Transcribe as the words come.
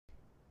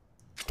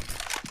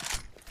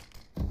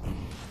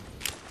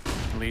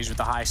Liege with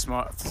the high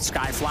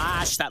sky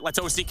flash. That lets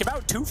OSee come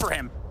out. 2 for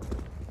him.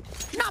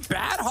 Not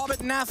bad. Hobbit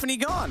and Nafany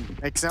gone.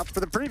 Makes up for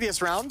the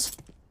previous round.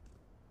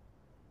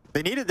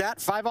 They needed that.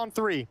 5 on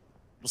 3.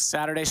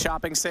 Saturday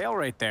shopping sale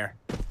right there.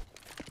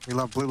 We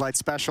love blue light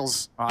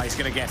specials. Oh, he's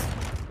going to get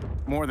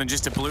more than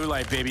just a blue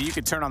light, baby. You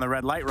could turn on the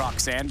red light,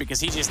 Roxanne, because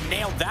he just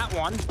nailed that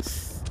one.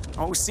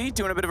 OSee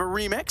doing a bit of a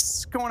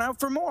remix, going out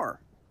for more.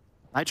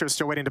 Nitro's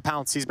still waiting to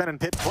pounce. He's been in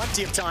pit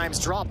plenty of times.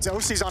 Dropped.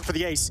 OSee's on for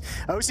the ace.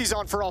 OSee's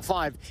on for all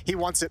 5. He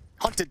wants it.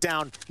 Hunt it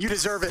down. You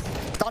deserve it.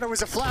 Thought it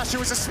was a flash. It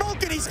was a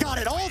smoke, and he's got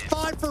it. All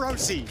 5 for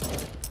OSee.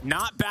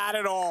 Not bad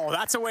at all.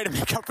 That's a way to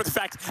make up for the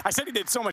fact I said he did so much.